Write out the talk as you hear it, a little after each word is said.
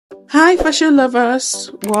Hi fashion lovers,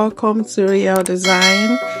 welcome to Real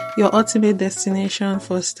Design, your ultimate destination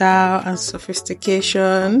for style and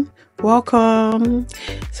sophistication. Welcome.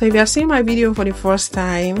 So if you are seeing my video for the first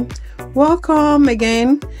time, welcome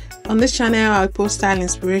again. On this channel I'll post style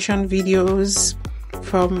inspiration videos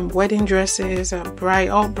from wedding dresses, all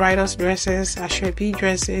bridal dresses, asoebi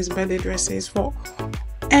dresses, birthday dresses, for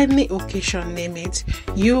any occasion, name it.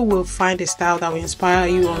 You will find a style that will inspire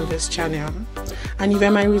you on this channel. And if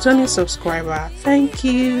you're my returning subscriber, thank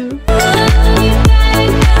you.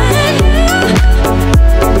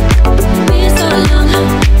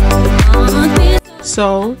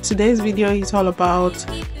 So today's video is all about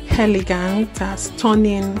elegant,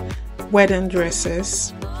 stunning wedding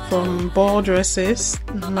dresses, from ball dresses,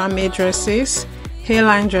 mermaid dresses,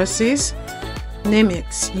 hairline dresses, name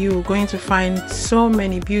it. You're going to find so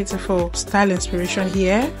many beautiful style inspiration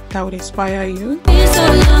here that would inspire you.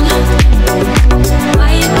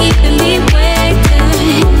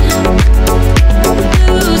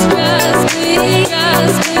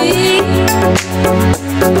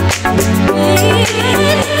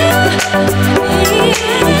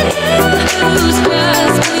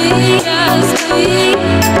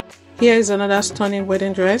 Here is another stunning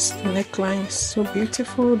wedding dress. The neckline is so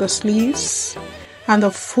beautiful, the sleeves and the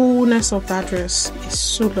fullness of that dress is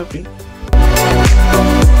so lovely.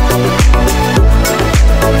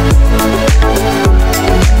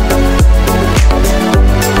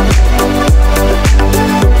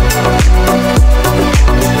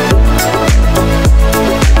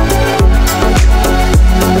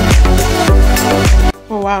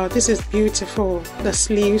 Oh wow, this is beautiful. The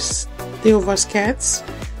sleeves, the overskirts,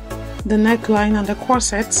 the neckline and the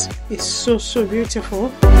corset is so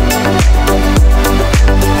beautiful.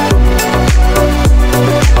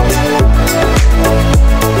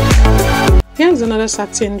 Here's another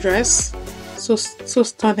satin dress, so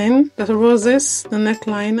stunning. The roses, the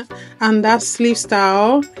neckline and that sleeve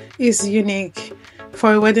style is unique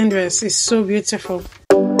for a wedding dress. It's so beautiful.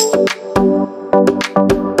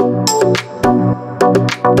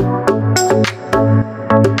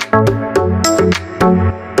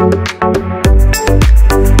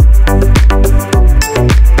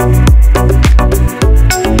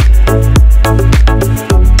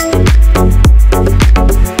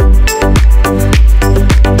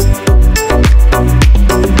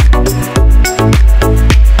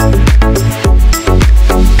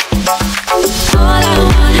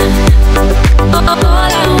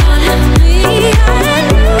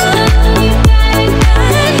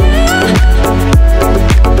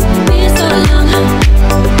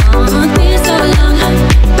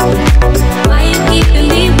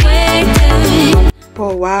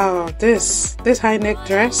 Oh wow, this high neck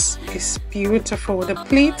dress is beautiful. The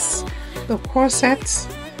pleats, the corset,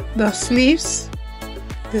 the sleeves,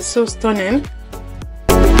 is so stunning.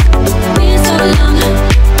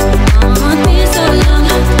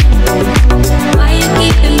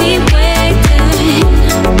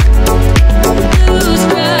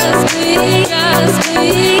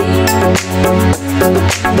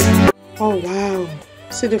 Oh wow,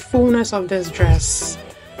 see the fullness of this dress.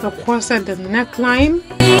 The corset, the neckline.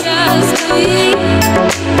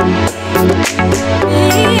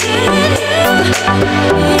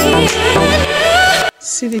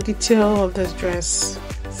 See the detail of this dress.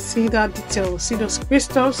 See that detail. See those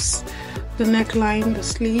crystals, the neckline, the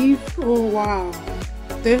sleeve. Oh wow,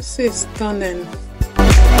 this is stunning.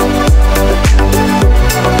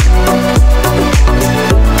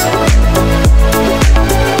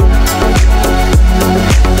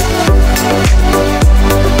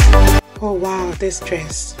 Oh wow, this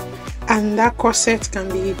dress. And that corset can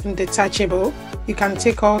be even detachable. You can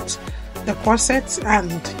take out the corset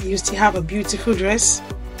and you still have a beautiful dress.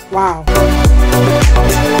 Wow.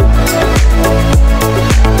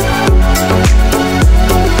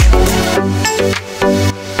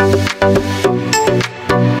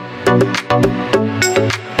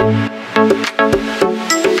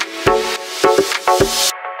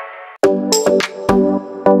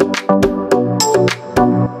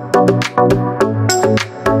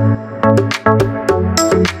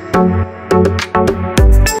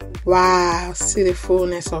 Wow, see the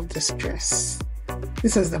fullness of this dress.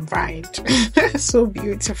 This is the bride. So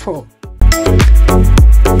beautiful.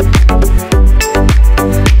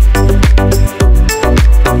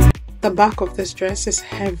 The back of this dress is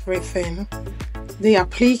everything. The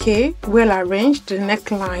applique, well arranged, the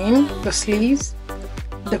neckline, the sleeves,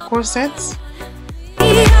 the corsets.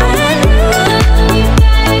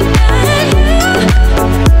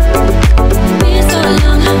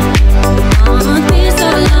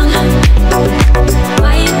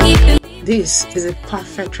 This is a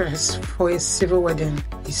perfect dress for a civil wedding.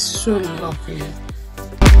 It's so lovely.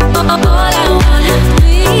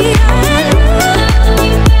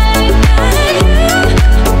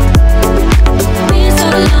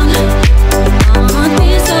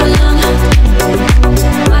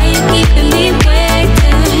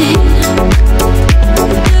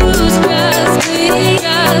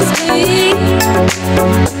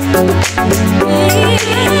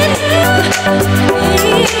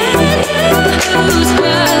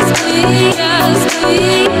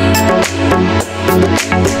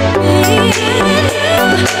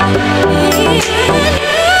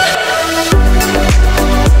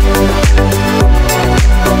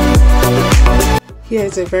 Here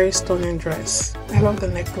is a very stunning dress. I love the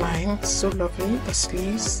neckline, so lovely, the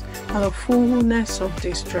sleeves, and the fullness of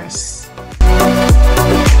this dress.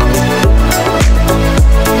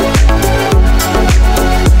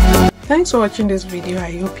 Thanks for watching this video.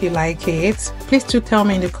 I hope you like it. Please do tell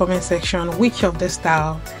me in the comment section which of the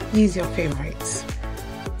style is your favorite.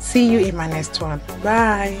 See you in my next one.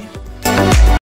 Bye.